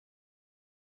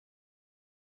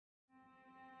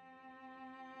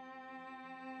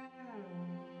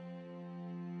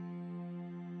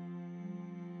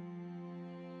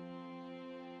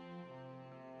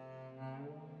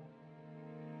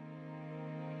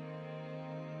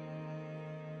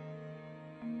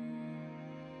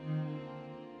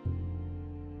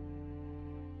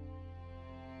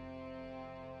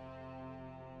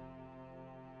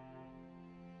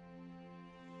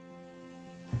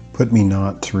Put me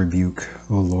not to rebuke,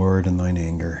 O Lord, in thine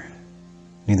anger,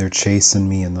 neither chasten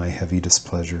me in thy heavy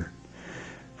displeasure.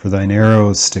 For thine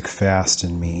arrows stick fast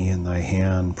in me, and thy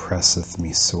hand presseth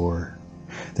me sore.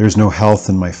 There is no health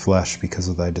in my flesh because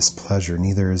of thy displeasure,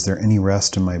 neither is there any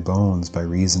rest in my bones by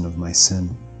reason of my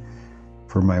sin.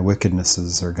 For my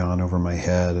wickednesses are gone over my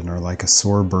head, and are like a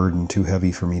sore burden too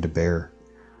heavy for me to bear.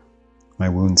 My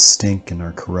wounds stink and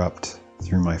are corrupt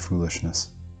through my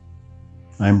foolishness.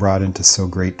 I am brought into so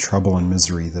great trouble and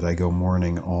misery that I go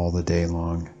mourning all the day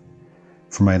long.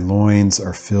 For my loins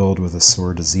are filled with a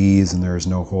sore disease, and there is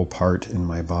no whole part in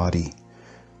my body.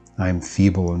 I am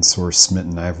feeble and sore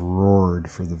smitten. I have roared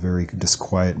for the very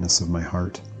disquietness of my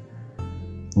heart.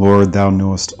 Lord, thou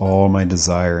knowest all my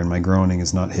desire, and my groaning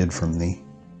is not hid from thee.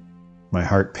 My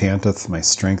heart panteth, my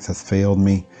strength hath failed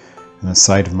me, and the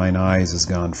sight of mine eyes is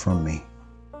gone from me.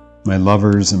 My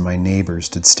lovers and my neighbors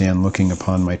did stand looking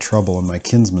upon my trouble, and my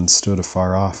kinsmen stood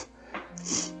afar off.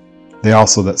 They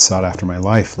also that sought after my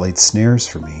life laid snares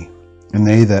for me, and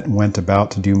they that went about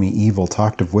to do me evil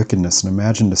talked of wickedness and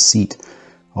imagined deceit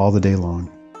all the day long.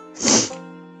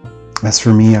 As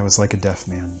for me, I was like a deaf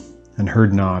man, and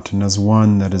heard not, and as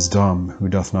one that is dumb, who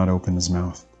doth not open his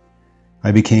mouth.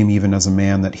 I became even as a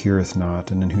man that heareth not,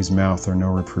 and in whose mouth are no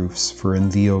reproofs. For in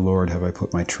thee, O Lord, have I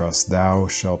put my trust. Thou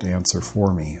shalt answer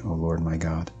for me, O Lord my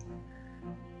God.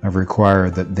 I have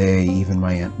required that they, even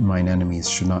mine enemies,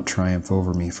 should not triumph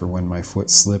over me, for when my foot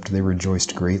slipped, they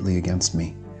rejoiced greatly against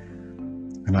me.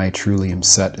 And I truly am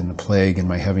set in the plague, and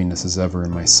my heaviness is ever in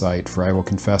my sight. For I will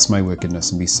confess my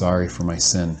wickedness and be sorry for my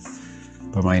sin.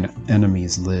 But mine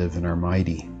enemies live and are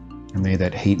mighty, and they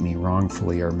that hate me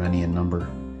wrongfully are many in number.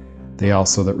 They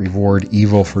also that reward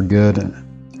evil for good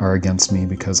are against me,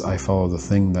 because I follow the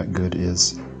thing that good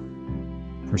is.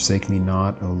 Forsake me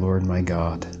not, O Lord my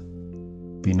God.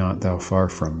 Be not thou far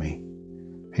from me.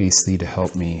 Haste thee to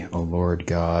help me, O Lord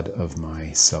God of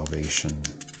my salvation.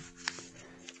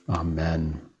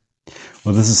 Amen.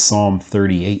 Well, this is Psalm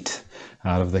 38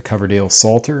 out of the Coverdale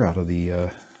Psalter, out of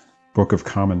the Book of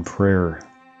Common Prayer.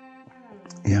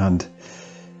 And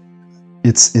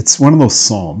it's one of those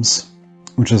psalms,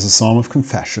 which is a psalm of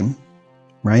confession,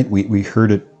 right? We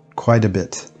heard it quite a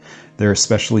bit there,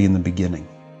 especially in the beginning,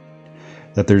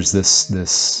 that there's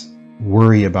this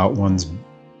worry about one's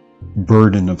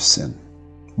burden of sin,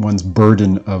 one's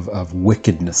burden of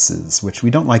wickednesses, which we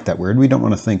don't like that word. We don't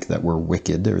want to think that we're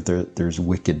wicked or there's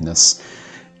wickedness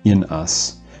in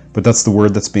us, but that's the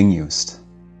word that's being used.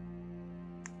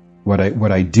 What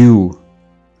I do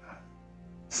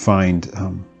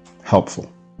find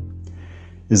helpful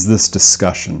is this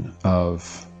discussion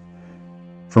of,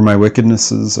 for my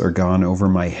wickednesses are gone over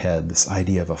my head, this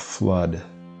idea of a flood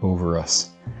over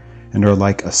us, and are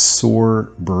like a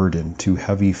sore burden too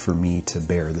heavy for me to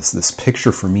bear. This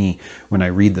picture for me when I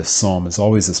read this psalm is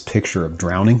always this picture of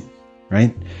drowning,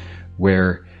 right?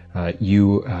 Where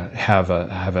you have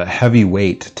a heavy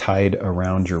weight tied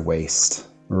around your waist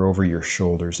or over your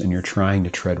shoulders, and you're trying to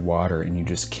tread water and you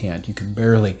just can't. You can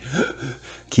barely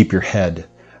keep your head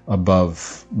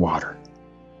above water,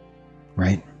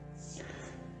 right?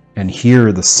 And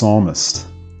here the psalmist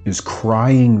is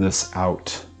crying this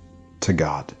out to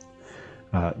God.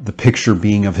 The picture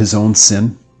being of his own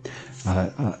sin,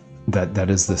 that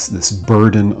is this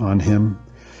burden on him.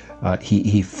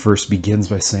 He first begins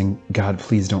by saying, God,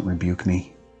 please don't rebuke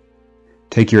me.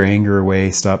 Take your anger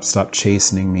away. Stop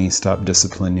chastening me. Stop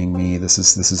disciplining me. This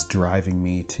is driving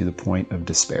me to the point of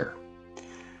despair.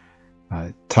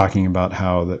 Talking about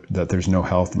how that there's no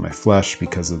health in my flesh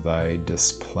because of thy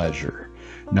displeasure.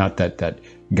 Not that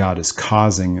God is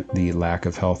causing the lack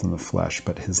of health in the flesh,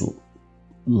 but his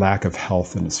lack of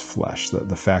health in his flesh,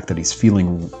 the fact that he's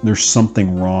feeling there's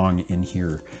something wrong in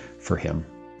here for him,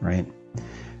 right,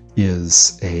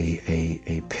 is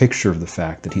a picture of the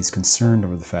fact that he's concerned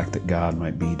over the fact that God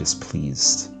might be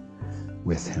displeased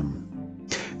with him.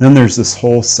 Then there's this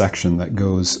whole section that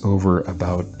goes over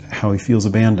about how he feels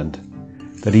abandoned,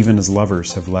 that even his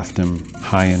lovers have left him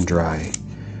high and dry,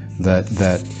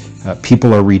 that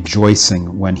people are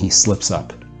rejoicing when he slips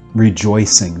up,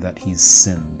 rejoicing that he's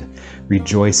sinned,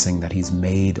 rejoicing that he's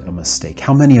made a mistake.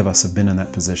 How many of us have been in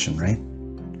that position, right?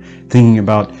 Thinking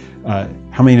about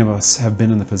how many of us have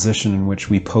been in the position in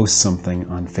which we post something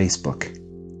on Facebook,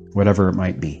 whatever it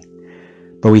might be,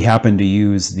 but we happen to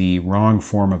use the wrong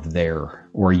form of their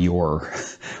or your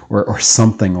or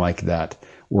something like that,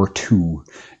 or to,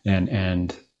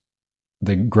 and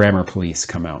the grammar police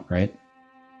come out, right?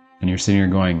 And you're sitting here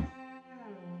going,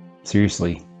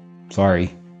 seriously,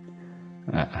 sorry.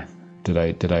 Did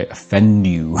I offend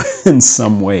you in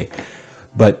some way?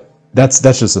 But That's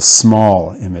just a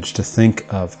small image to think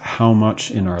of how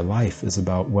much in our life is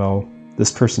about, well,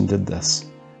 this person did this,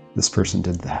 this person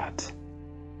did that.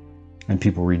 And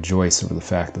people rejoice over the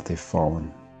fact that they've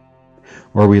fallen.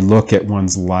 Or we look at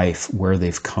one's life, where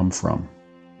they've come from,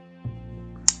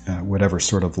 whatever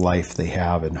sort of life they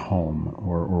have in home,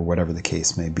 or whatever the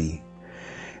case may be.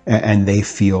 And they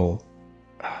feel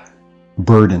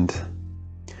burdened.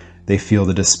 They feel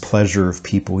the displeasure of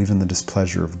people, even the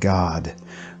displeasure of God,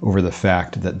 over the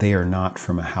fact that they are not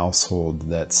from a household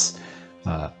that's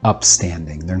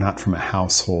upstanding. They're not from a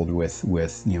household with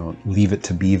Leave It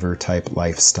to Beaver type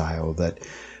lifestyle, that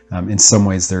in some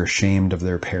ways they're ashamed of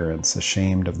their parents,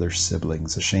 ashamed of their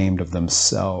siblings, ashamed of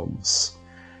themselves,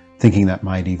 thinking that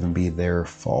might even be their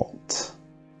fault.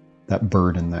 That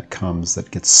burden that comes,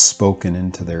 that gets spoken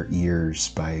into their ears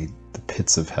by the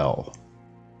pits of hell.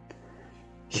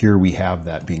 Here we have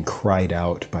that being cried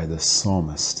out by the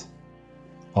psalmist.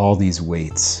 All these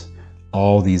weights,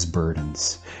 all these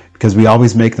burdens. Because we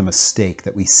always make the mistake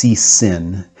that we see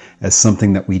sin as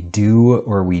something that we do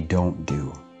or we don't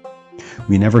do.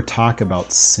 We never talk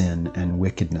about sin and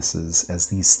wickednesses as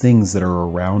these things that are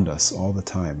around us all the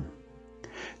time.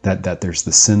 That there's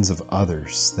the sins of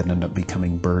others that end up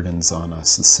becoming burdens on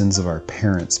us, the sins of our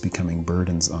parents becoming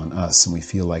burdens on us, and we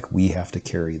feel like we have to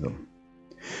carry them.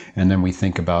 And then we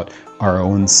think about our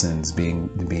own sins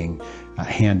being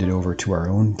handed over to our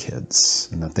own kids,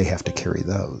 and that they have to carry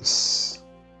those.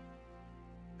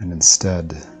 And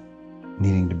instead,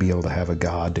 needing to be able to have a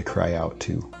God to cry out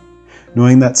to,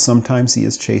 knowing that sometimes He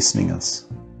is chastening us,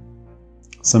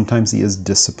 sometimes He is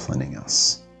disciplining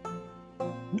us,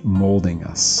 molding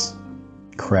us,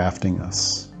 crafting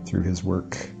us through His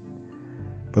work.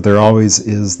 But there always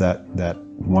is that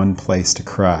one place to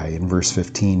cry. In verse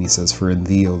 15, He says, "For in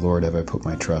Thee, O Lord, have I put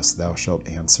my trust. Thou shalt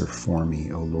answer for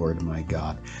me, O Lord my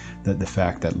God." That the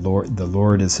fact that the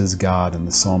Lord is his God, and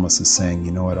the psalmist is saying,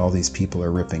 you know what, all these people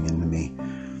are ripping into me,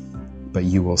 but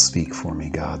You will speak for me,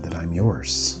 God, that I'm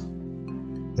Yours,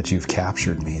 that You've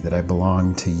captured me, that I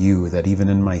belong to You, that even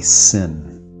in my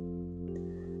sin,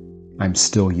 I'm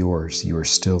still Yours. You are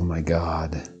still my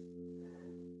God.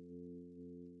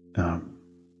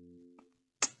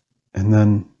 And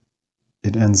then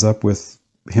it ends up with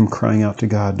him crying out to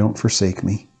God, don't forsake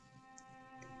me.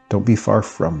 Don't be far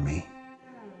from me.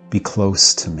 Be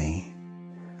close to me.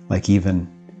 Like even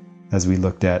as we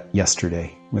looked at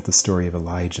yesterday with the story of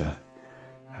Elijah.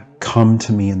 Come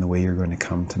to me in the way You're going to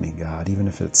come to me, God, even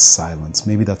if it's silence.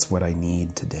 Maybe that's what I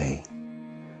need today.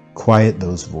 Quiet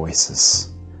those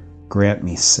voices. Grant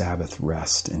me Sabbath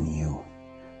rest in You,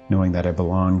 knowing that I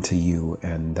belong to You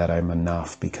and that I'm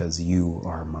enough because You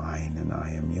are mine and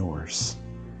I am Yours.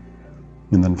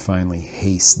 And then finally,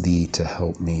 haste Thee to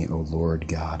help me, O Lord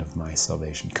God of my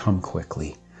salvation. Come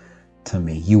quickly to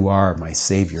me. You are my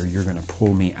Savior. You're going to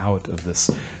pull me out of this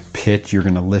pit. You're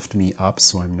going to lift me up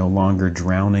so I'm no longer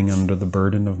drowning under the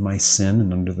burden of my sin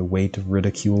and under the weight of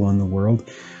ridicule in the world.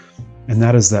 And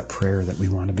that is that prayer that we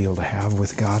want to be able to have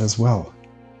with God as well.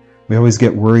 We always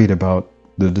get worried about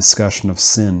the discussion of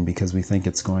sin because we think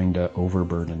it's going to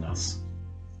overburden us.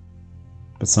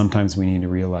 But sometimes we need to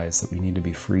realize that we need to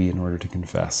be free in order to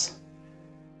confess,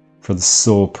 for the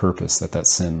sole purpose that that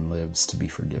sin lives to be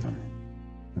forgiven.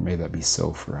 And may that be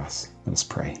so for us. Let us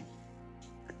pray.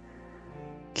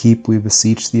 Keep, we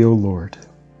beseech Thee, O Lord,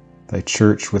 Thy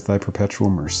church with Thy perpetual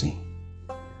mercy.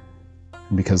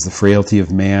 And because the frailty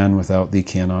of man without Thee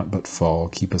cannot but fall,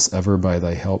 keep us ever by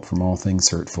Thy help from all things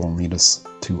hurtful, and lead us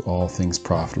to all things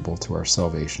profitable to our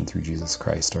salvation through Jesus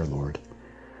Christ our Lord.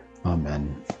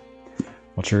 Amen.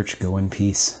 Well, church, go in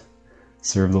peace.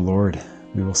 Serve the Lord.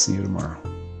 We will see you tomorrow.